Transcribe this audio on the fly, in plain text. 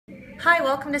Hi,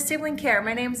 welcome to Sibling Care.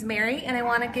 My name's Mary and I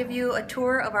want to give you a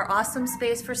tour of our awesome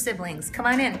space for siblings. Come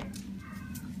on in.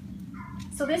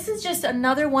 So this is just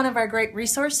another one of our great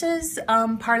resources,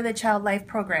 part of the Child Life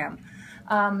program.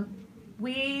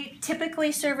 We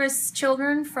typically service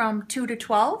children from 2 to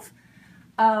 12.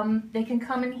 They can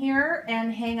come in here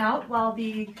and hang out while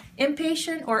the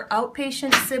inpatient or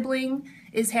outpatient sibling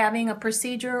is having a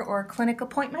procedure or a clinic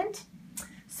appointment.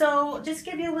 So just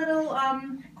give you a little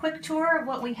quick tour of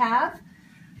what we have.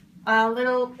 A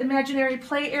little imaginary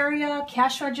play area,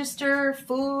 cash register,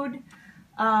 food.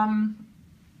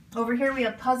 Over here we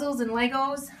have puzzles and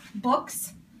Legos,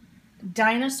 books,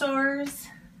 dinosaurs,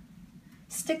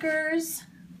 stickers,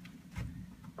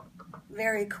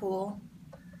 very cool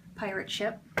pirate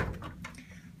ship.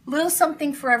 Little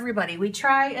something for everybody. We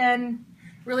try and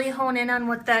really hone in on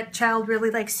what that child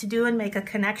really likes to do and make a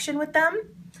connection with them.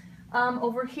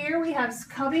 Over here we have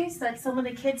cubbies that some of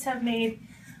the kids have made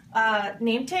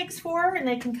name tags for, and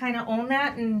they can kind of own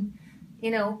that and, you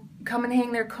know, come and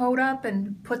hang their coat up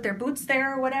and put their boots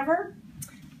there or whatever.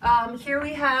 Here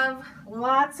we have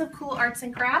lots of cool arts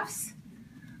and crafts.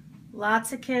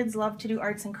 Lots of kids love to do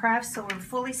arts and crafts, so we're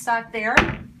fully stocked there.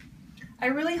 I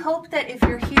really hope that if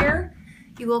you're here,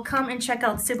 you will come and check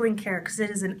out Sibling Care because it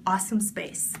is an awesome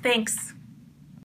space. Thanks.